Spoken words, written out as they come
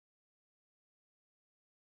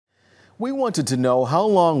We wanted to know how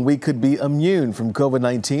long we could be immune from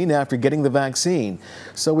COVID-19 after getting the vaccine.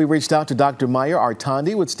 So we reached out to Dr. Maja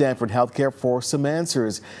Artandi with Stanford Health Care for some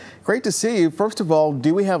answers. Great to see you. First of all,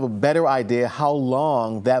 do we have a better idea how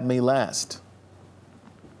long that may last?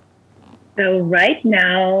 So right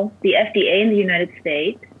now, the FDA in the United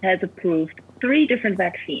States has approved 3 different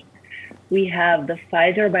vaccines. We have the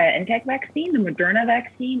Pfizer-BioNTech vaccine, the Moderna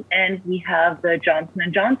vaccine, and we have the Johnson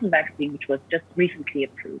 & Johnson vaccine, which was just recently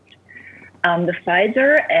approved. The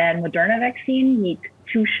Pfizer and Moderna vaccine need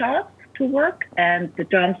 2 shots to work, and the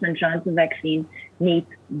Johnson & Johnson vaccine needs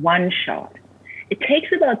 1 shot. It takes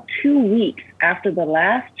about 2 weeks after the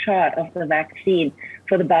last shot of the vaccine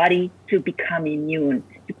for the body to become immune.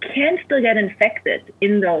 You can still get infected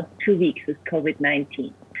in those 2 weeks with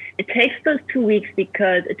COVID-19. It takes those 2 weeks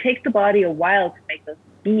because it takes the body a while to make those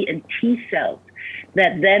B and T cells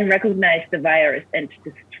that then recognize the virus and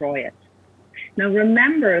destroy it. Now,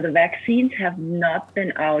 remember, the vaccines have not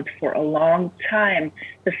been out for a long time.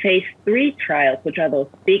 The phase 3 trials, which are those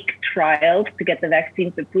big trials to get the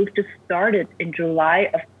vaccines approved, just started in July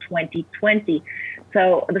of 2020.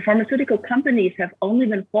 So the pharmaceutical companies have only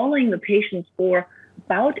been following the patients for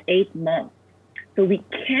about 8 months. So we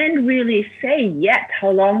can't really say yet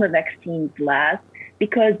how long the vaccines last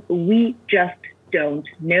because we just don't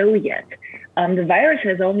know yet. The virus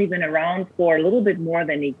has only been around for a little bit more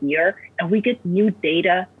than a year, and we get new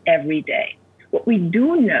data every day. What we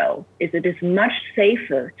do know is it is much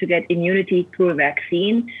safer to get immunity through a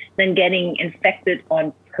vaccine than getting infected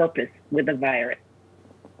on purpose with the virus.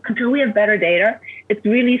 Until we have better data, it's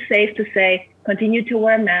really safe to say, continue to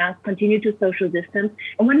wear masks, continue to social distance.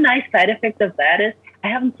 And one nice side effect of that is I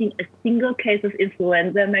haven't seen a single case of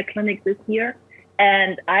influenza in my clinic this year,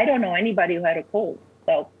 and I don't know anybody who had a cold.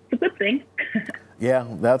 So it's a good thing. Yeah,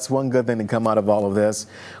 that's one good thing to come out of all of this.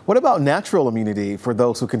 What about natural immunity for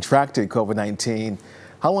those who contracted COVID-19?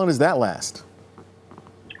 How long does that last?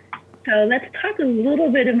 So let's talk a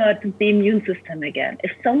little bit about the immune system again.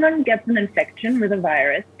 If someone gets an infection with a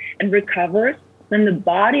virus and recovers, then the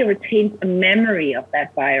body retains a memory of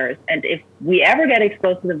that virus. And if we ever get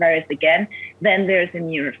exposed to the virus again, then there's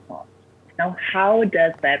immune response. Now, how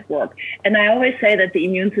does that work? And I always say that the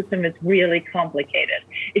immune system is really complicated.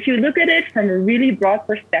 If you look at it from a really broad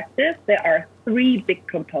perspective, there are 3 big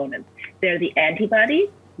components. There are the antibodies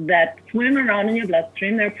that swim around in your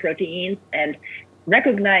bloodstream, they're proteins, and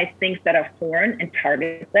recognize things that are foreign and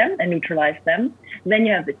target them and neutralize them. Then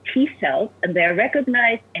you have the T cells, and they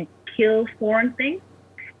recognize and kill foreign things.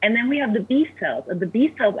 And then we have the B cells, and the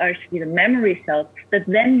B cells are actually the memory cells that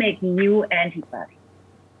then make new antibodies.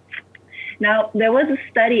 Now, there was a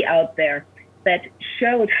study out there that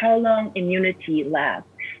showed how long immunity lasts.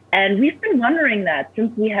 And we've been wondering that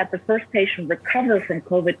since we had the first patient recover from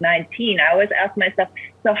COVID-19. I always ask myself,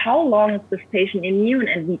 so how long is this patient immune?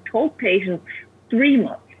 And we told patients 3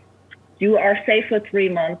 months. You are safe for 3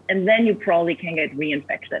 months, and then you probably can get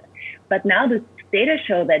reinfected. But now the data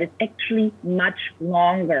show that it's actually much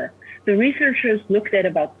longer. The researchers looked at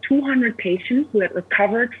about 200 patients who had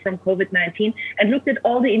recovered from COVID-19 and looked at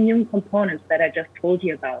all the immune components that I just told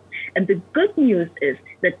you about. And the good news is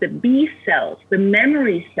that the B cells, the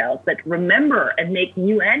memory cells that remember and make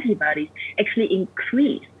new antibodies, actually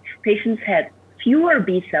increased. Patients had fewer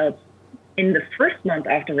B cells in the first month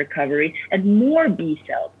after recovery and more B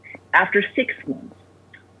cells after 6 months.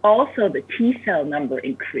 Also, the T cell number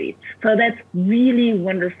increased. So that's really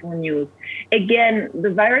wonderful news. Again, the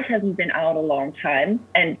virus hasn't been out a long time,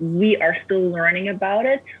 and we are still learning about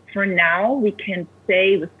it. For now, we can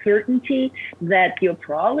say with certainty that you're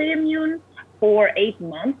probably immune for 8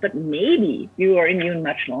 months, but maybe you are immune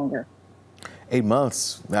much longer. 8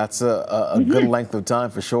 months, that's a good length of time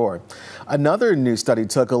for sure. Another new study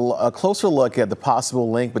took a closer look at the possible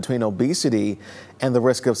link between obesity and the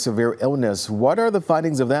risk of severe illness. What are the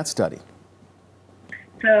findings of that study?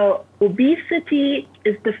 So obesity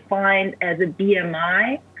is defined as a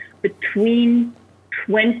BMI between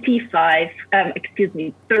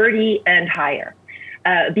 30 and higher.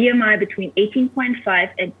 BMI between 18.5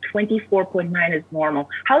 and 24.9 is normal.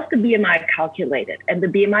 How's the BMI calculated? And the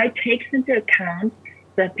BMI takes into account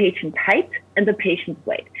the patient's height and the patient's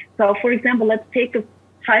weight. So for example, let's take a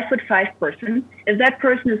 5'5" person. If that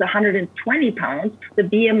person is 120 pounds, the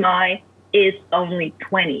BMI is only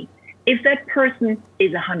 20. If that person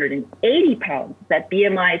is 180 pounds, that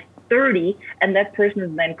BMI is 30, and that person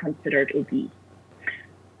is then considered obese.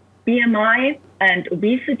 BMI and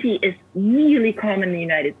obesity is really common in the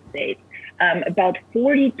United States. About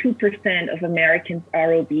 42% of Americans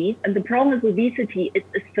are obese. And the problem with obesity is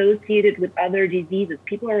associated with other diseases.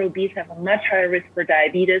 People who are obese have a much higher risk for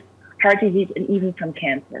diabetes, heart disease, and even some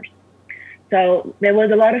cancers. So there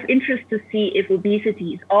was a lot of interest to see if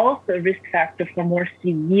obesity is also a risk factor for more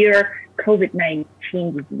severe COVID-19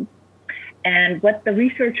 disease. And what the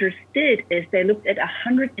researchers did is they looked at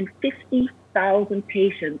 150,000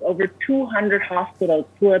 patients over 200 hospitals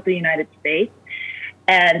throughout the United States.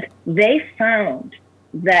 And they found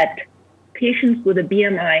that patients with a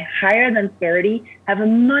BMI higher than 30 have a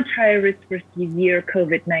much higher risk for severe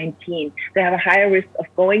COVID-19. They have a higher risk of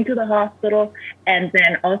going to the hospital and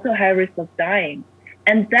then also higher risk of dying.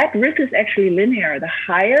 And that risk is actually linear. The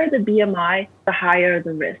higher the BMI, the higher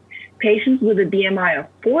the risk. Patients with a BMI of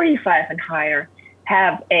 45 and higher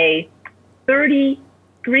have a 33%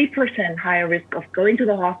 higher risk of going to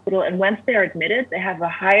the hospital. And once they're admitted, they have a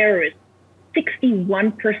higher risk,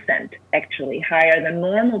 61% actually higher than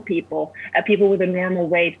normal people, people with a normal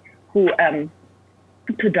weight who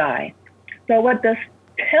to die. So what this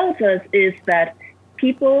tells us is that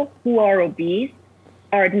people who are obese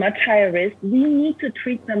are at much higher risk. We need to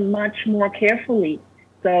treat them much more carefully.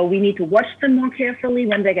 So we need to watch them more carefully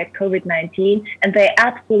when they get COVID-19, and they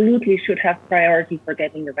absolutely should have priority for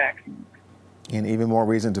getting the vaccine. And even more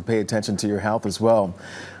reason to pay attention to your health as well.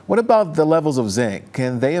 What about the levels of zinc?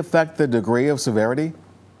 Can they affect the degree of severity?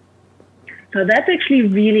 So that's actually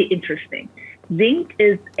really interesting. Zinc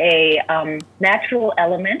is a natural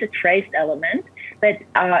element, a trace element that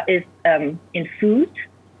is in food,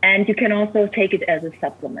 and you can also take it as a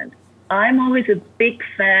supplement. I'm always a big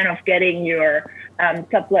fan of getting your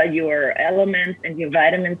your elements and your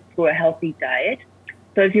vitamins through a healthy diet.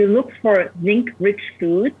 So if you look for zinc-rich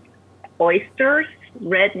foods, oysters,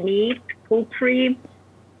 red meat, poultry,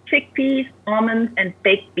 chickpeas, almonds, and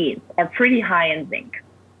baked beans are pretty high in zinc.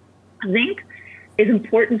 Zinc is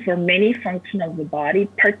important for many functions of the body,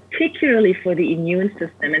 particularly for the immune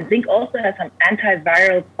system. And zinc also has some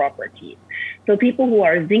antiviral properties. So people who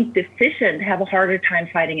are zinc deficient have a harder time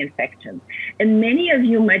fighting infections. And many of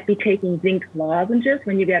you might be taking zinc lozenges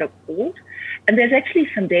when you get a cold. And there's actually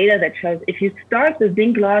some data that shows if you start the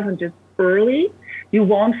zinc lozenges early, you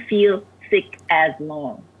won't feel sick as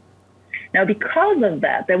long. Now, because of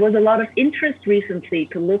that, there was a lot of interest recently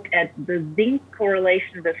to look at the zinc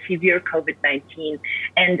correlation with severe COVID-19.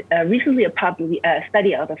 And recently a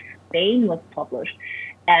study out of Spain was published.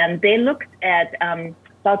 And they looked at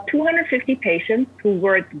about 250 patients who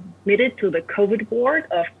were admitted to the COVID ward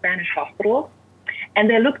of Spanish hospitals. And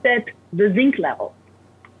they looked at the zinc level.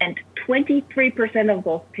 And 23% of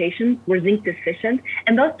those patients were zinc deficient.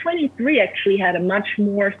 And those 23 actually had a much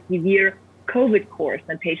more severe COVID course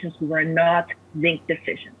than patients who were not zinc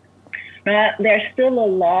deficient. There's still a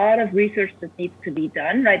lot of research that needs to be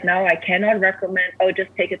done. Right now, I cannot recommend, just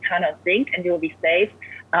take a ton of zinc and you'll be safe.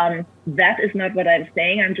 That is not what I'm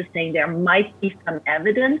saying. I'm just saying there might be some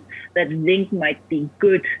evidence that zinc might be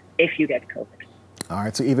good if you get COVID. All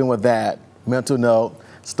right, so even with that, mental note,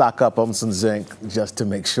 stock up on some zinc just to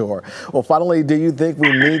make sure. Well, finally, do you think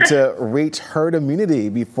we need to reach herd immunity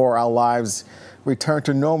before our lives return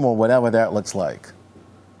to normal, whatever that looks like?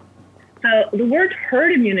 So the word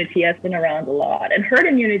herd immunity has been around a lot. And herd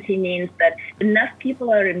immunity means that enough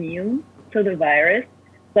people are immune to the virus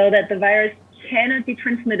so that the virus cannot be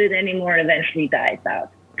transmitted anymore and eventually dies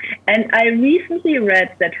out. And I recently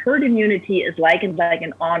read that herd immunity is likened like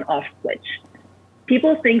an on-off switch.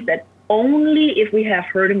 People think that only if we have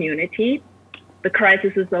herd immunity, the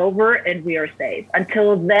crisis is over and we are safe.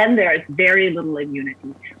 Until then, there is very little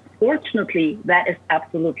immunity. Fortunately, that is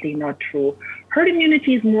absolutely not true. Herd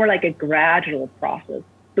immunity is more like a gradual process.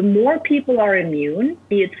 The more people are immune,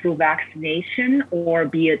 be it through vaccination or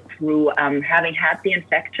be it through having had the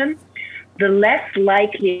infection, the less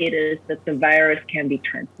likely it is that the virus can be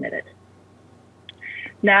transmitted.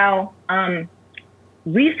 Now,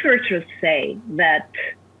 researchers say that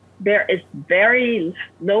there is very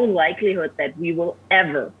low likelihood that we will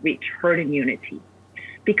ever reach herd immunity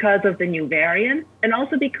because of the new variant, and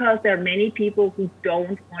also because there are many people who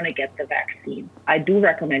don't want to get the vaccine. I do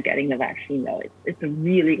recommend getting the vaccine, though. It's a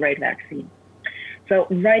really great vaccine. So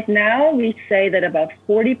right now, we say that about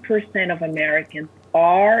 40% of Americans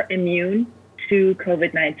are immune to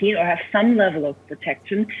COVID-19 or have some level of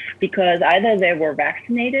protection because either they were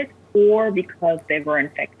vaccinated or because they were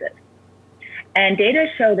infected. And data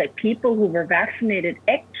show that people who were vaccinated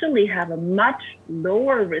actually have a much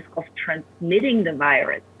lower risk of transmitting the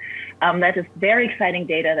virus. That is very exciting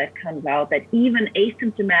data that comes out that even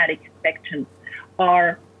asymptomatic infections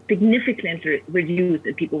are significantly reduced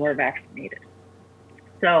in people who are vaccinated.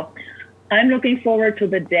 So I'm looking forward to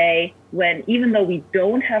the day when, even though we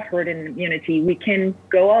don't have herd immunity, we can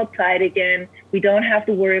go outside again. We don't have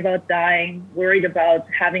to worry about dying, worried about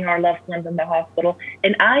having our loved ones in the hospital.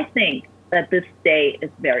 And I think that this day is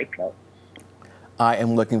very close. I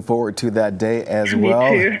am looking forward to that day as Me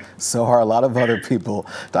well. too. So are a lot of other people.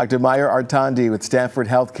 Dr. Maja Artandi with Stanford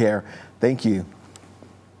Health Care, thank you.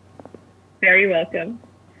 Very welcome.